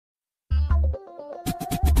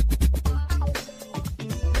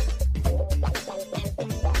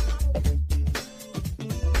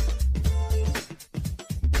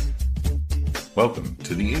Welcome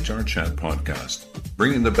to the HR Chat podcast,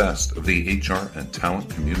 bringing the best of the HR and talent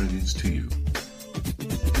communities to you.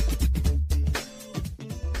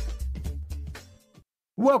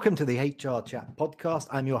 Welcome to the HR Chat podcast.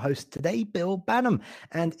 I'm your host today, Bill Banham.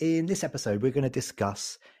 And in this episode, we're going to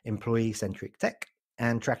discuss employee-centric tech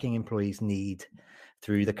and tracking employees' need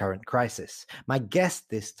through the current crisis. My guest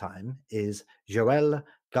this time is Joëlle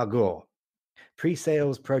Gargaud,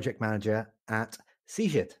 pre-sales project manager at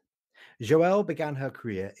Cegid. Joëlle began her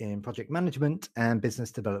career in project management and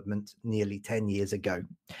business development nearly 10 years ago.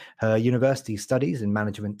 Her university studies in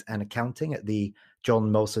management and accounting at the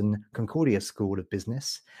John Molson Concordia School of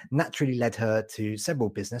Business naturally led her to several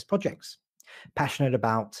business projects. Passionate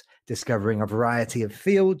about discovering a variety of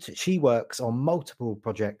fields, she works on multiple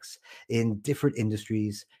projects in different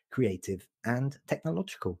industries, creative and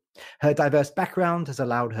technological. Her diverse background has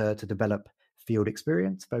allowed her to develop field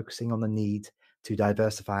experience, focusing on the need to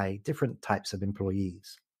diversify different types of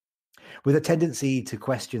employees. With a tendency to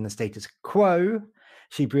question the status quo,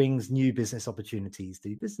 she brings new business opportunities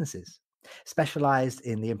to businesses. Specialized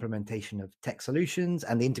in the implementation of tech solutions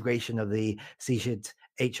and the integration of the Cegid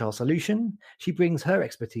HR solution, she brings her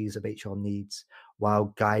expertise of HR needs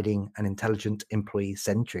while guiding an intelligent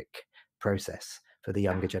employee-centric process for the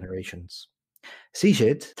younger generations.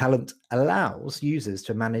 Cegid Talent allows users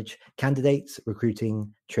to manage candidates,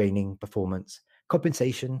 recruiting, training, performance,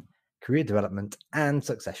 compensation, career development, and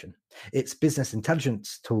succession. Its business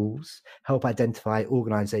intelligence tools help identify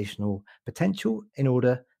organizational potential in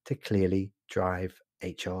order to clearly drive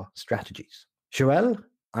HR strategies. Joëlle,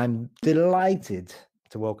 I'm delighted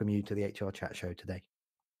to welcome you to the HR Chat Show today.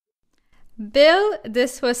 Bill,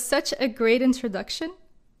 this was such a great introduction.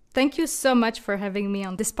 Thank you so much for having me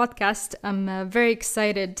on this podcast. I'm very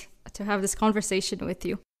excited to have this conversation with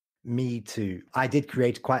you. Me too. I did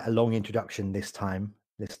create quite a long introduction this time,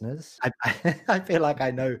 listeners. I feel like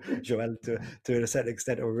I know Joëlle to a certain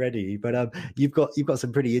extent already, but you've got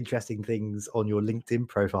some pretty interesting things on your LinkedIn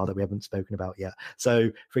profile that we haven't spoken about yet.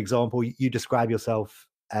 So, for example, you describe yourself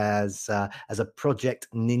as a project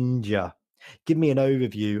ninja. Give me an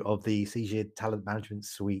overview of the Cegid Talent Management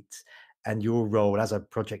Suite and your role as a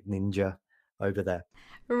project ninja over there.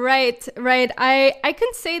 Right. I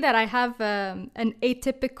can say that I have an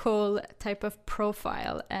atypical type of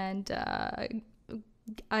profile, and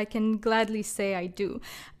I can gladly say I do.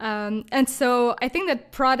 And so I think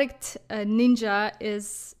that product ninja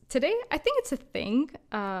is today, I think it's a thing,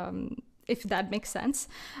 if that makes sense.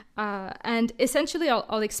 And essentially,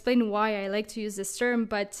 I'll explain why I like to use this term.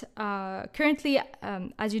 But currently,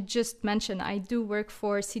 as you just mentioned, I do work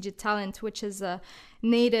for Cegid Talent, which is a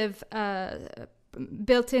native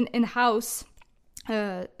built-in in-house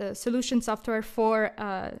solution software for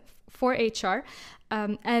HR.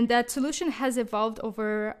 And that solution has evolved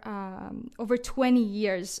over 20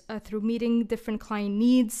 years through meeting different client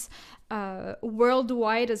needs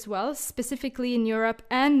worldwide as well, specifically in Europe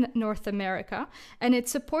and North America. And it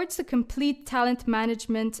supports the complete talent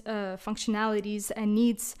management functionalities and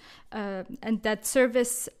needs and that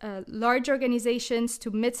service large organizations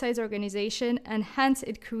to mid-sized organizations. And hence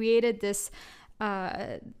it created this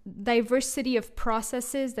diversity of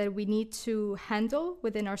processes that we need to handle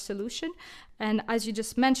within our solution. And as you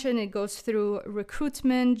just mentioned, it goes through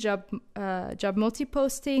recruitment, job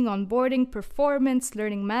multi-posting, onboarding, performance,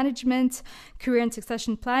 learning management, career and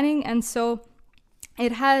succession planning. And so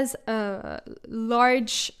it has a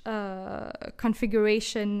large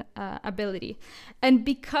configuration ability. And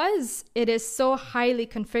because it is so highly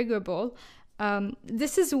configurable,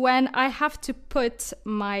 this is when I have to put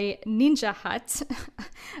my ninja hat,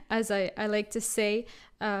 as I like to say,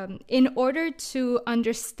 in order to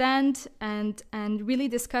understand and really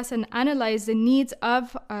discuss and analyze the needs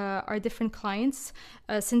of our different clients,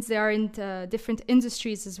 since they are in different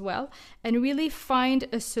industries as well, and really find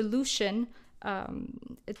a solution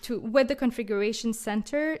with the configuration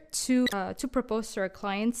center to propose to our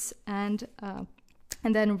clients and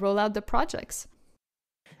then roll out the projects.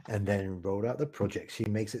 And then roll out the project. She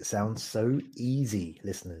makes it sound so easy,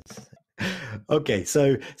 listeners. Okay,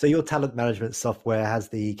 so your talent management software has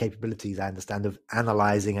the capabilities, I understand, of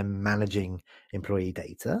analyzing and managing employee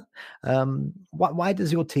data. Why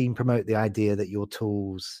does your team promote the idea that your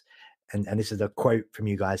tools, and this is a quote from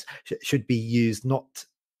you guys, should be used not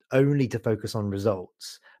only to focus on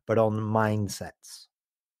results, but on mindsets?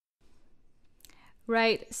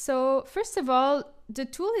 Right. So first of all, the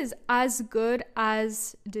tool is as good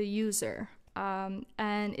as the user.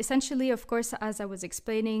 And essentially, of course, as I was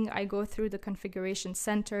explaining, I go through the configuration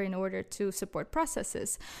center in order to support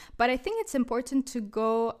processes. But I think it's important to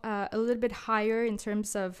go a little bit higher in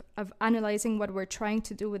terms of analyzing what we're trying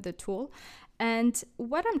to do with the tool. And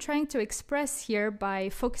what I'm trying to express here by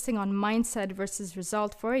focusing on mindset versus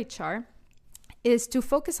result for HR is to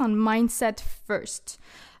focus on mindset first,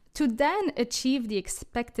 to then achieve the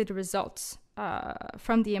expected results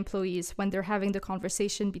from the employees when they're having the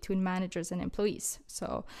conversation between managers and employees.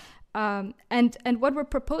 So, and what we're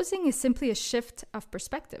proposing is simply a shift of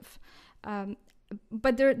perspective.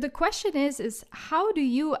 But the question is how do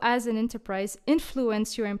you as an enterprise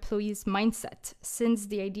influence your employees' mindset, since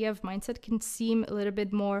the idea of mindset can seem a little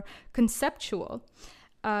bit more conceptual.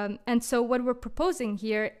 And so what we're proposing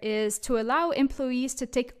here is to allow employees to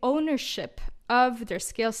take ownership of their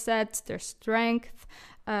skill sets, their strength,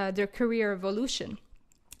 their career evolution.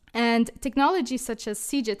 And technologies such as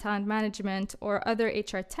CJ Talent Management or other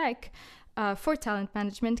HR tech for talent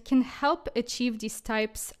management can help achieve these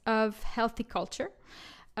types of healthy culture.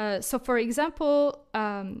 So for example,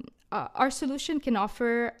 our solution can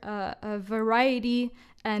offer a variety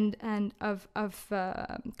and of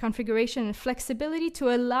configuration and flexibility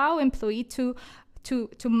to allow employee to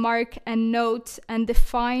mark and note and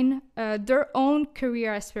define their own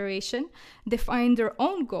career aspiration, define their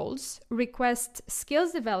own goals, request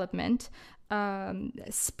skills development,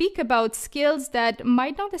 speak about skills that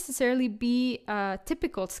might not necessarily be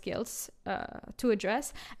typical skills to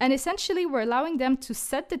address. And essentially, we're allowing them to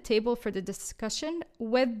set the table for the discussion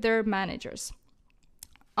with their managers.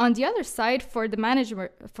 On the other side, for the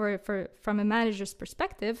manager, from a manager's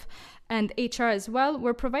perspective, and HR as well,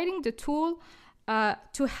 we're providing the tool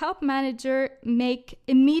to help manager make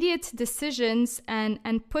immediate decisions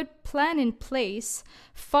and put plan in place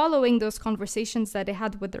following those conversations that they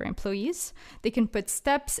had with their employees. They can put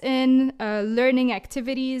steps in, learning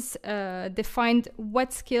activities, define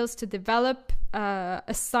what skills to develop,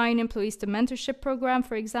 assign employees to mentorship program,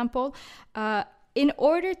 for example, in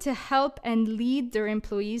order to help and lead their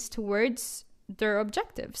employees towards their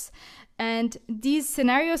objectives. And these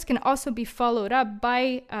scenarios can also be followed up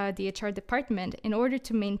by the HR department in order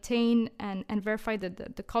to maintain and verify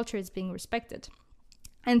that the culture is being respected.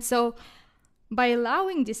 And so by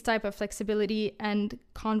allowing this type of flexibility and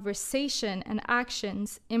conversation and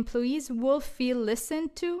actions, employees will feel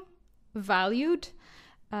listened to, valued,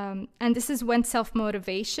 and this is when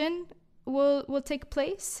self-motivation will take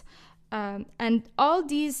place. And all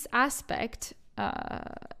these aspects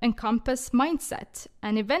encompass mindset,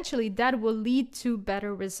 and eventually that will lead to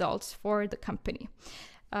better results for the company.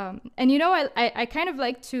 And I kind of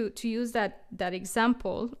like to use that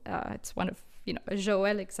example. It's one of a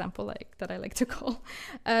Joël example that I like to call.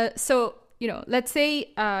 So let's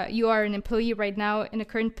say you are an employee right now in a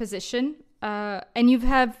current position, and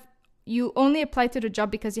you only applied to the job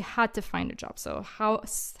because you had to find a job. So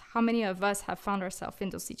how many of us have found ourselves in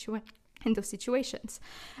those situations?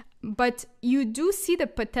 But you do see the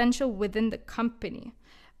potential within the company.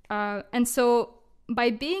 And so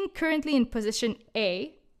by being currently in position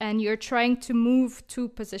A and you're trying to move to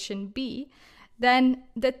position B, then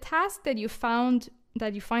the task that you find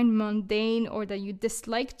mundane or that you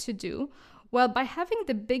dislike to do, well, by having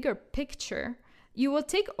the bigger picture, you will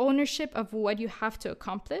take ownership of what you have to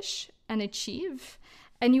accomplish and achieve,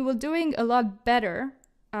 and you will doing a lot better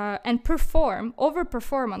and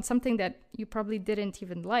overperform on something that you probably didn't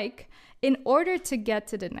even like in order to get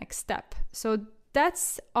to the next step. So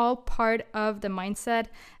that's all part of the mindset,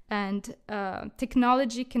 and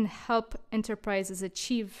technology can help enterprises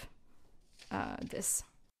achieve this.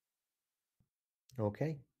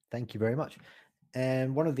 Okay, thank you very much.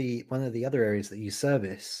 And one of the other areas that you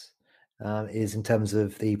service is in terms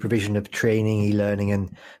of the provision of training, e-learning,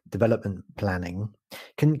 and development planning.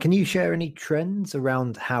 Can you share any trends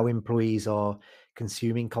around how employees are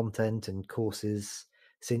consuming content and courses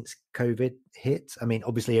since COVID hit? I mean,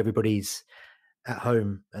 obviously everybody's at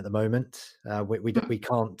home at the moment. We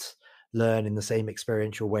can't learn in the same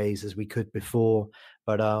experiential ways as we could before,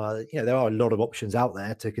 but there are a lot of options out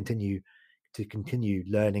there to continue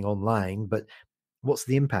learning online. But what's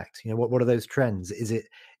the impact? What are those trends? Is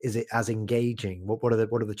it as engaging? What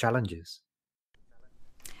are the challenges?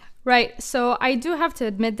 Right. So I do have to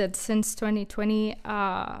admit that since 2020,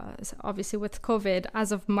 obviously with COVID,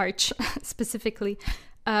 as of March specifically,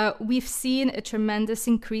 we've seen a tremendous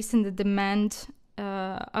increase in the demand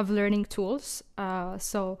of learning tools.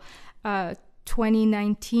 So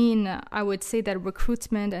 2019, I would say that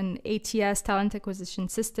recruitment and ATS, talent acquisition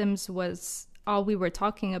systems, was all we were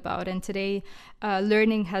talking about. And today,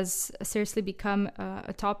 learning has seriously become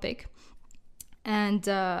a topic. And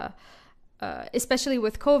especially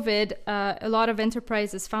with COVID, a lot of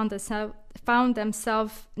enterprises found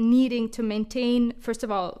themselves needing to maintain, first of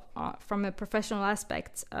all, from a professional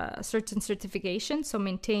aspect, certain certification. So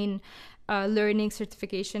maintain learning,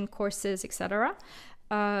 certification, courses, etc.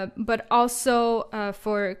 But also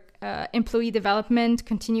for employee development,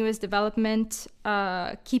 continuous development,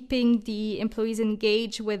 keeping the employees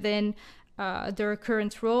engaged within their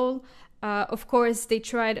current role. Of course, they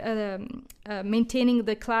tried maintaining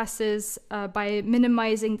the classes by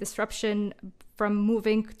minimizing disruption from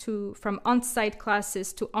moving from on-site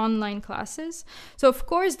classes to online classes. So of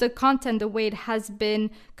course, the content, the way it has been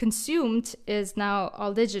consumed is now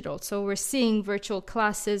all digital. So we're seeing virtual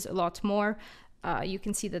classes a lot more. You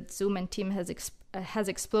can see that Zoom and Team has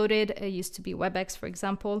exploded. It used to be WebEx, for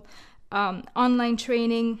example. Online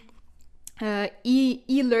training,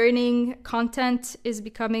 e-learning content is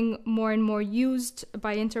becoming more and more used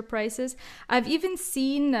by enterprises. I've even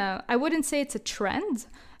seen, I wouldn't say it's a trend,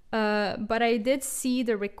 but I did see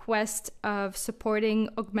the request of supporting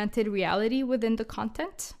augmented reality within the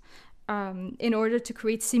content in order to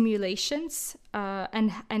create simulations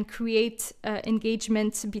and create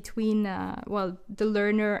engagement between the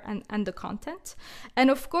learner and the content. And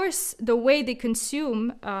of course, the way they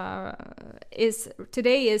consume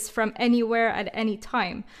is from anywhere at any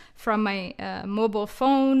time, from my mobile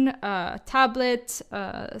phone, tablet.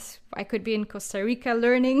 I could be in Costa Rica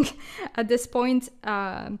learning at this point.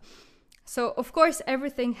 So of course,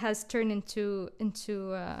 everything has turned into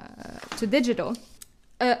digital.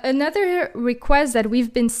 Another request that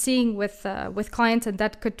we've been seeing with clients, and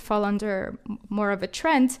that could fall under more of a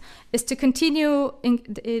trend, is to continue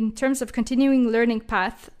in terms of continuing learning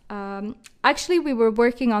path. Actually, we were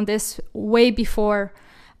working on this way before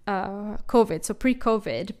COVID, so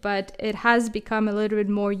pre-COVID, but it has become a little bit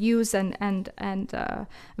more used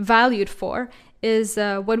and valued for, is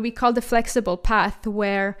what we call the flexible path,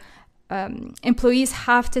 where employees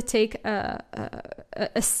have to take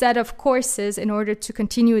a set of courses in order to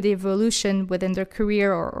continue the evolution within their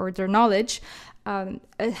career or their knowledge. And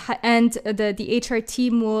the HR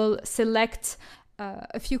team will select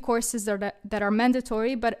a few courses that are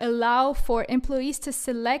mandatory, but allow for employees to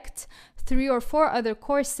select 3 or 4 other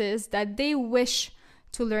courses that they wish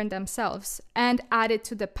to learn themselves and add it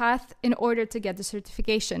to the path in order to get the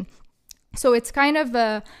certification. So it's kind of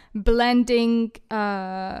a blending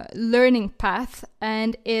learning path,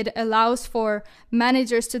 and it allows for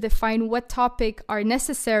managers to define what topic are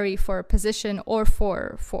necessary for a position or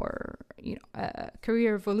for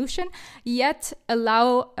career evolution, yet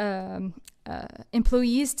allow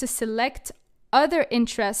employees to select other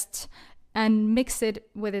interests and mix it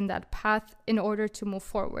within that path in order to move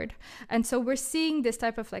forward. And so we're seeing this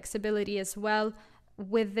type of flexibility as well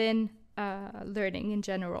within learning in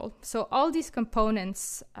general. So all these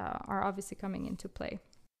components are obviously coming into play.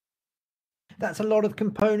 That's a lot of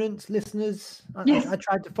components, listeners. Yes. I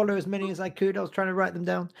tried to follow as many as I could. I was trying to write them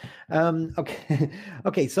down.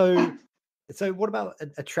 Okay. So what about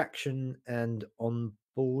attraction and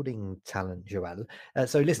onboarding talent, Joelle?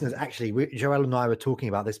 So listeners, actually, Joelle and I were talking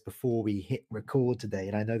about this before we hit record today,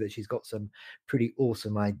 and I know that she's got some pretty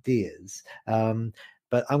awesome ideas.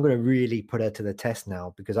 But I'm going to really put her to the test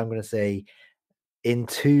now, because I'm going to say, in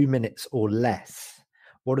 2 minutes or less,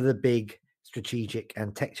 what are the big strategic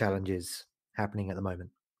and tech challenges happening at the moment?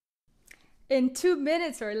 In 2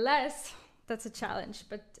 minutes or less, that's a challenge,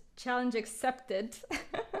 but challenge accepted.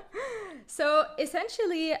 So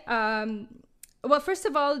essentially, first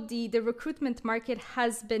of all, the recruitment market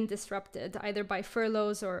has been disrupted either by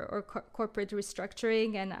furloughs or corporate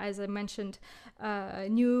restructuring. And as I mentioned,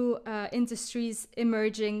 new industries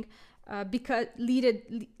emerging because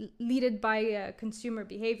leaded by consumer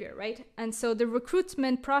behavior, right? And so the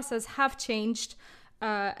recruitment process have changed,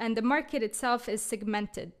 and the market itself is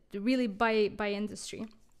segmented really by industry.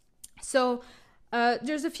 So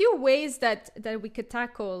there's a few ways that we could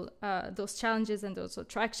tackle those challenges and those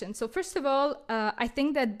attractions. So first of all, I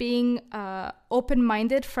think that being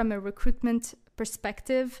open-minded from a recruitment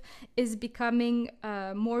perspective is becoming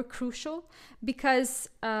more crucial, because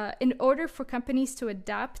in order for companies to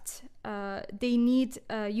adapt, they need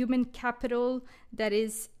human capital that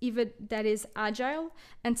is agile.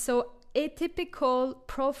 And so atypical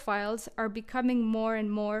profiles are becoming more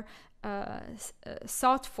and more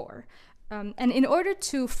sought for. And in order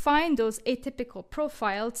to find those atypical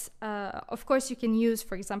profiles, of course, you can use,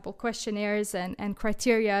 for example, questionnaires and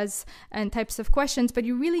criterias and types of questions, but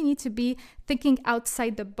you really need to be thinking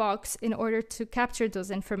outside the box in order to capture those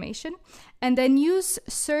information. And then use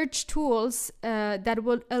search tools that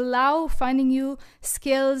will allow finding you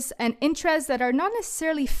skills and interests that are not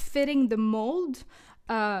necessarily fitting the mold,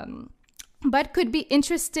 but could be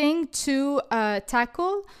interesting to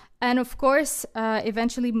tackle. And of course,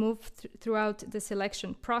 eventually move throughout the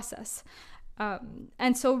selection process.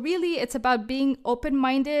 And so really it's about being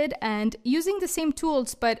open-minded and using the same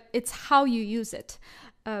tools, but it's how you use it.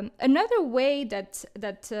 Another way that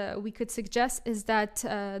we could suggest is that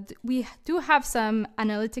we do have some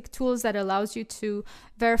analytic tools that allows you to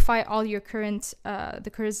verify all your current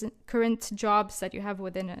jobs that you have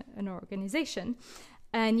within an organization.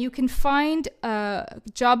 And you can find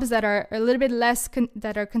jobs that are a little bit less,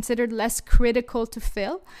 that are considered less critical to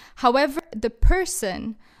fill. However, the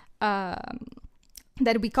person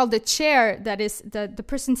that we call the chair, that is the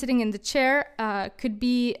person sitting in the chair, could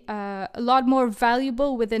be a lot more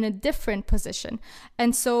valuable within a different position.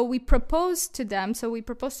 And so we propose to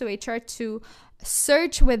HR to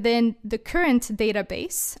search within the current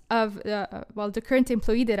database of the current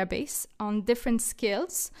employee database on different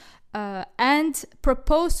skills, and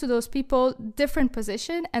propose to those people different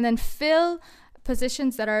position, and then fill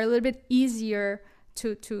positions that are a little bit easier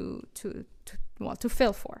to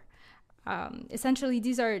fill for. Essentially,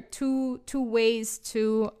 these are two ways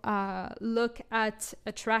to look at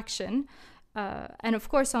attraction. And of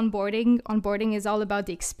course, onboarding. Onboarding is all about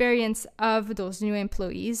the experience of those new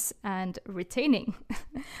employees, and retaining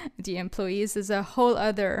the employees is a whole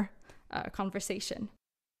other conversation.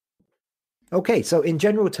 Okay, so in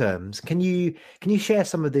general terms, can you share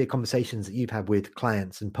some of the conversations that you've had with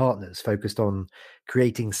clients and partners focused on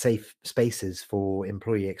creating safe spaces for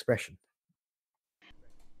employee expression?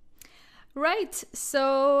 Right.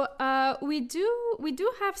 So we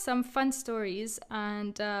do have some fun stories,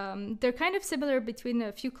 and they're kind of similar between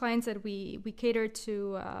a few clients that we cater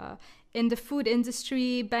to in the food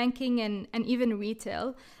industry, banking, and even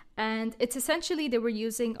retail. And it's essentially they were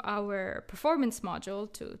using our performance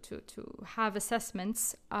module to have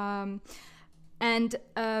assessments. And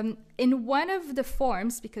in one of the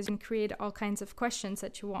forms, because you can create all kinds of questions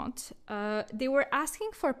that you want, they were asking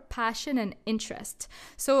for passion and interest.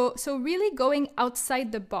 So really going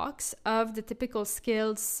outside the box of the typical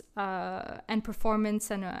skills and performance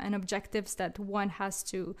and objectives that one has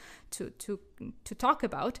to talk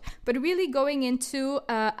about, but really going into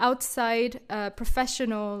outside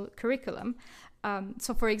professional curriculum.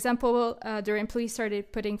 So, for example, their employees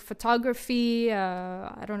started putting photography,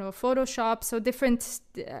 Photoshop, so different,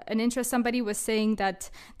 an interest. Somebody was saying that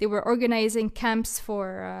they were organizing camps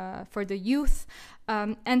for the youth.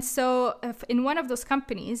 And so in one of those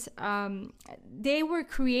companies, they were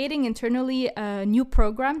creating internally a new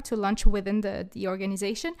program to launch within the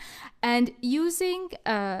organization, and using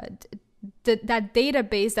that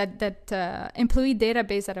database, that employee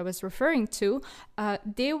database that I was referring to,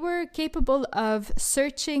 they were capable of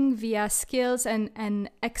searching via skills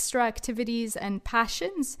and extra activities and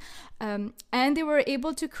passions. And they were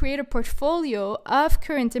able to create a portfolio of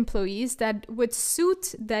current employees that would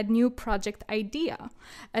suit that new project idea.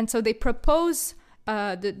 And so they propose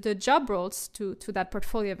the job roles to that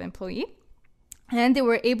portfolio of employee. And they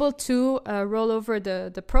were able to roll over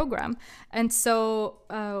the program. And so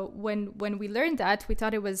when we learned that, we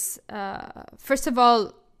thought it was, first of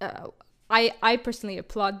all, I personally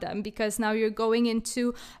applaud them, because now you're going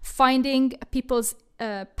into finding people's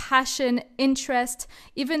passion, interest,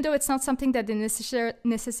 even though it's not something that they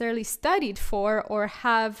necessarily studied for or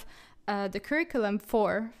have the curriculum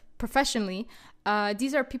for professionally.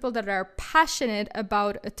 These are people that are passionate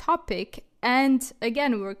about a topic. And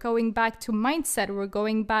again, we're going back to mindset. We're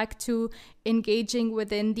going back to engaging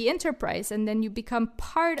within the enterprise. And then you become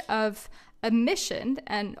part of a mission.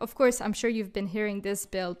 And of course, I'm sure you've been hearing this,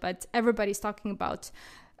 Bill, but everybody's talking about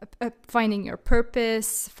finding your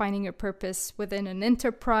purpose within an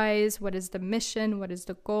enterprise. What is the mission? What is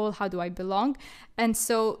the goal? How do I belong? And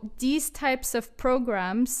so these types of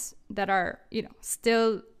programs that are,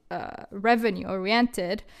 still revenue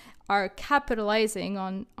oriented are capitalizing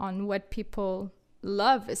on what people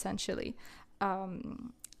love, essentially.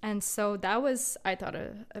 And so that was, I thought,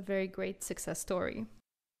 a very great success story.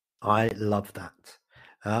 I love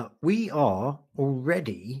that. We are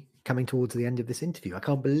already coming towards the end of this interview. I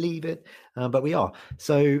can't believe it, but we are.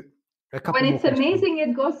 So a couple when more it's questions. Amazing,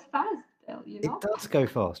 it goes fast, Bill, It does go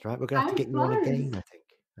fast, right? We're going to have to get you on again, I think.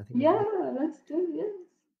 Yeah, let's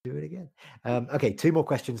do it again. Okay, two more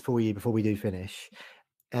questions for you before we do finish.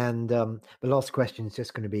 And the last question is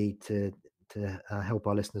just going to be to help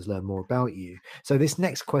our listeners learn more about you. So this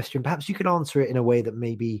next question, perhaps you could answer it in a way that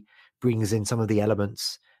maybe brings in some of the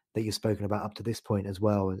elements that you've spoken about up to this point as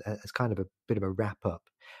well, as kind of a bit of a wrap up.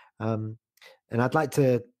 And I'd like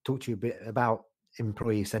to talk to you a bit about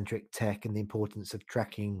employee-centric tech and the importance of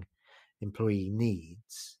tracking employee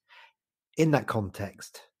needs. In that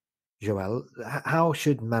context, Joelle, how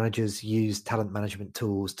should managers use talent management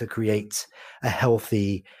tools to create a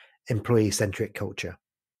healthy employee-centric culture?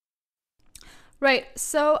 Right.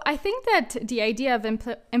 So I think that the idea of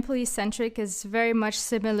employee-centric is very much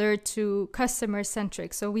similar to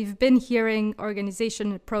customer-centric. So we've been hearing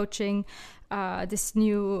organization approaching this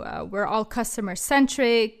new, we're all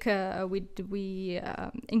customer-centric. We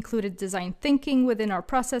included design thinking within our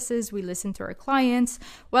processes. We listen to our clients.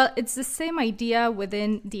 Well, it's the same idea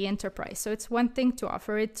within the enterprise. So it's one thing to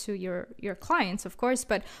offer it to your clients, of course,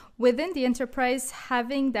 but within the enterprise,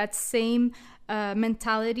 having that same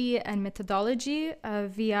mentality and methodology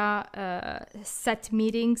via set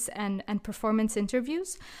meetings and performance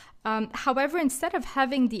interviews. However, instead of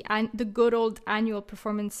having the good old annual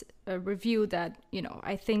performance review that,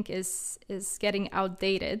 I think is getting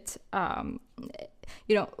outdated,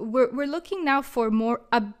 we're looking now for more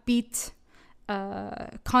upbeat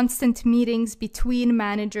constant meetings between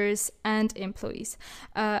managers and employees.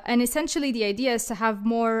 And essentially the idea is to have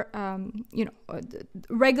more,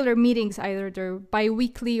 regular meetings, either they're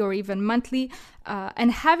bi-weekly or even monthly,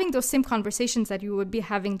 and having those same conversations that you would be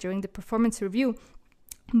having during the performance review,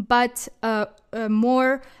 but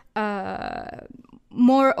more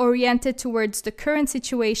oriented towards the current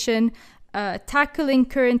situation, tackling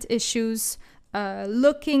current issues,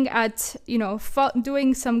 looking at,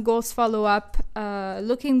 doing some goals follow-up,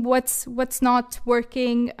 looking what's not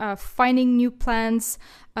working, finding new plans,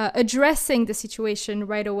 addressing the situation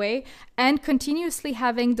right away, and continuously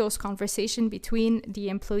having those conversations between the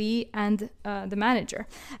employee and the manager.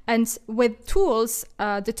 And with tools,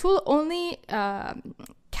 the tool only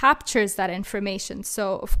captures that information.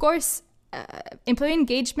 So, of course, employee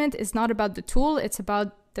engagement is not about the tool, it's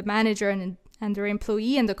about the manager and their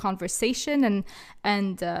employee and the conversation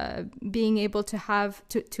and being able to have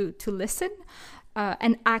to listen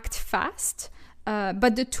and act fast.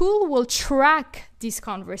 But the tool will track these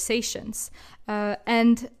conversations.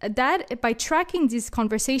 And that by tracking this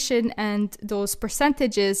conversation and those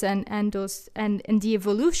percentages and the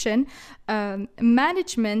evolution,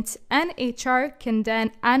 management and HR can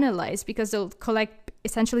then analyze, because they're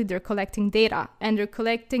collecting data, and they're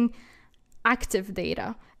collecting active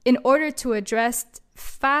data in order to address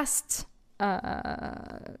fast,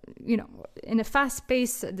 in a fast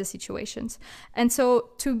pace, the situations. And so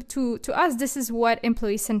to us, this is what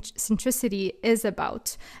employee centricity is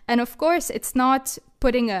about. And of course, it's not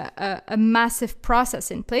putting a massive process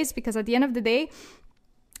in place, because at the end of the day,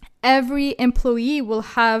 every employee will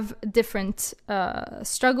have different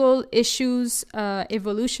struggle, issues,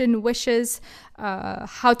 evolution, wishes,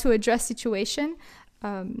 how to address situation.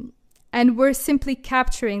 And we're simply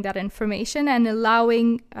capturing that information and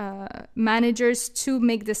allowing managers to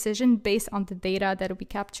make decisions based on the data that we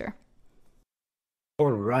capture.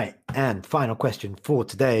 All right. And final question for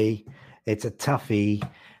today. It's a toughie.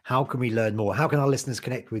 How can we learn more? How can our listeners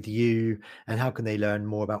connect with you? And how can they learn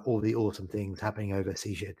more about all the awesome things happening over at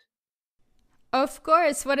CIGID? Of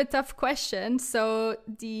course, what a tough question. So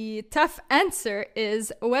the tough answer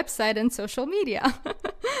is website and social media.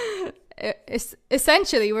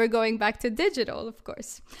 Essentially, we're going back to digital, of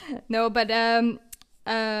course. No, but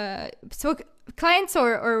so clients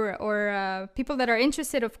or people that are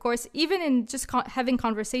interested, of course, even in just having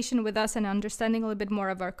conversation with us and understanding a little bit more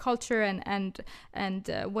of our culture and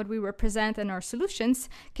what we represent and our solutions,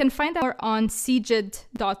 can find out more on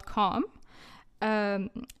cigid.com.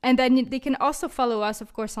 And then they can also follow us,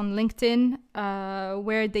 of course, on LinkedIn,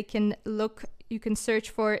 where they can look. You can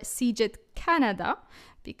search for CIGID Canada,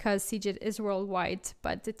 because CIGID is worldwide,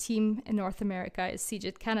 but the team in North America is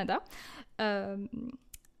CIGID Canada.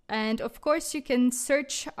 And of course, you can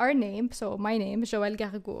search our name, so my name, Joëlle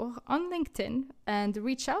Gargour, on LinkedIn, and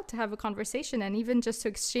reach out to have a conversation, and even just to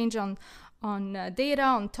exchange on data,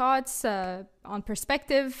 on thoughts, on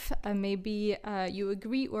perspective. Maybe you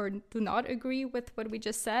agree or do not agree with what we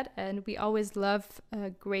just said, and we always love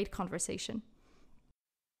a great conversation.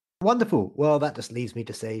 Wonderful. Well, that just leaves me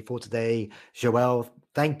to say for today, Joëlle,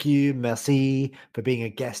 thank you, merci, for being a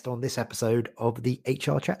guest on this episode of the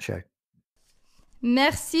HR Chat Show.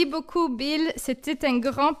 Merci beaucoup, Bill. C'était un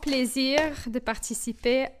grand plaisir de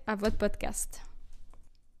participer à votre podcast.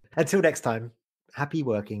 Until next time, happy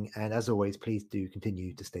working, and as always, please do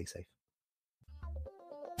continue to stay safe.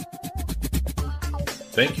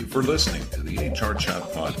 Thank you for listening to the HR Chat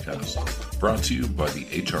Podcast, brought to you by the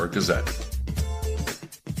HR Gazette.